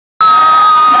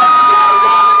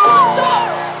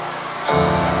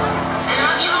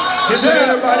Listen,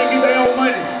 everybody get their own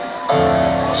money.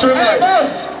 Sure, hey,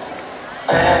 boss.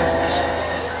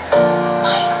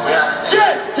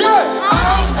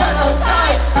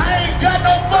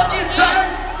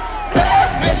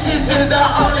 This is the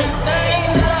only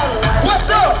thing that I like. What's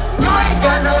up? You ain't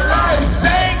got no life.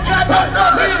 Ain't got no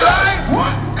fucking life.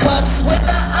 Cups with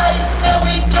the ice, and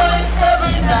we do this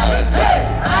every night.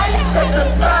 I ain't check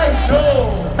the price.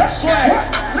 That's right.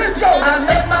 Let's go. I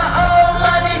make my own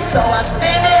money, so I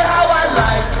spend it how I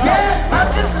like. Yeah, I'm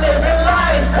just living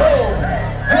life.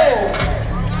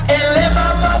 And let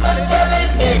my mama tell it,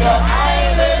 nigga, I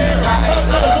ain't living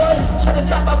life. Try to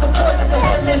top out the porch, that's a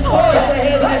headless horse.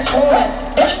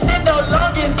 Extend no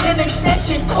longest in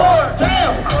extension cord.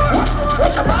 Damn.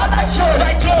 What's up all night short?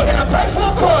 And I play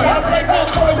full court.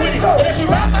 With it. And if you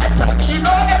ride my truck, you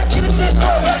know I gotta keep this shit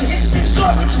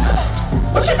short.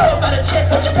 What you know about a check?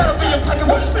 What you got up in your pocket?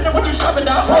 What you spending when you shopping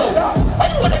down? Why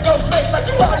you wanna go flex like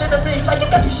you all in the mix? Like you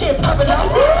got some shit popping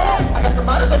out? I got some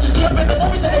models that you see up in the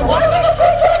movies and they wanna make a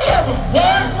free for the camera.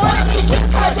 Wanna be Kim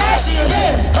Kardashian?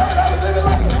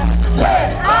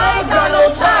 I ain't got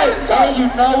no type, and you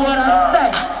know what I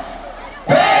say.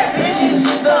 Bad bitches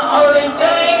is the only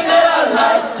thing that I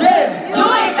like. Yeah, you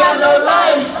ain't got no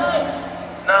life.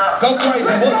 Nah. Go crazy,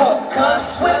 what's up?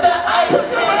 Cups with the ice,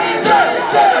 and we do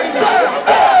this every day.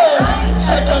 I ain't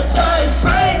check no price, I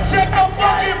ain't check no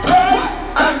fucking price.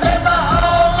 I make my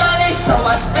own money, so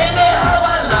I spend it how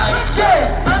I like.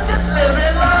 Yeah, I'm just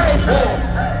living life.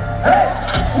 Hey,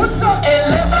 what's up? And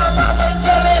let my mama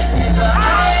tell it, nigga,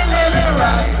 I ain't living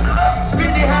right.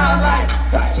 Spend it how I like.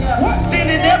 Seen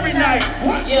it every night.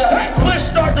 Push,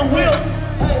 start the wheel.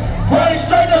 Running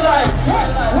straight to life.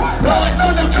 Blowing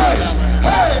through the kush.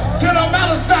 Till I'm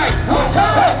out of sight.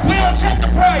 We don't check the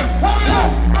price.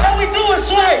 All we do is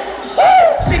swipe.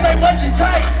 She's like, what you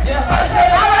tight? I say,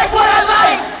 I like what I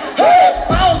like.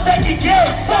 I don't second guess.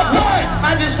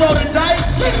 I just roll the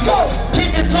dice.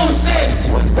 Keep it 2 cents.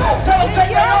 Tell them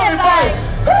take their own advice.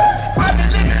 I've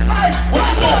been living life. What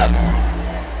you doing?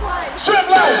 Strip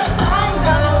life. I ain't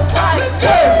got no type.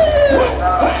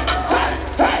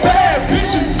 Bad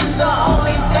bitches is the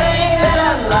only thing that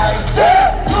I like.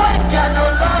 You ain't got no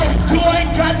life. You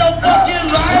ain't got no fucking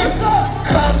life.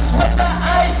 Cups with the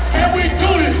ice, And we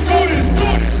do this.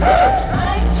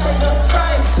 I ain't check no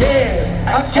price. Yeah,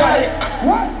 I got it.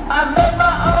 What? I make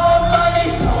my own money,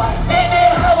 so I spend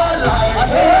it how I like.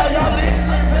 Y'all Just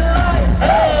living life.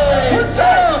 Hey, What's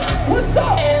up? What's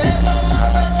up? and let my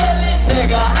mama tell it,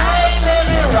 nigga, I ain't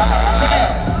living right.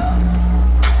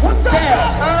 What's up?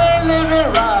 I ain't living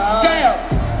right. Damn.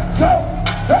 Go.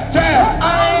 Damn. I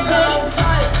ain't got no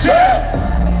time.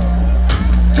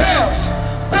 Bounce.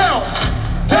 Bounce.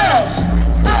 Bounce.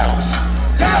 Bounce.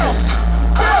 Bounce.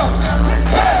 Bounce.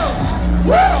 Bounce.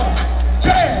 Bounce.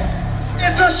 Yeah.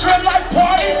 It's a shrimp like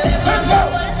party.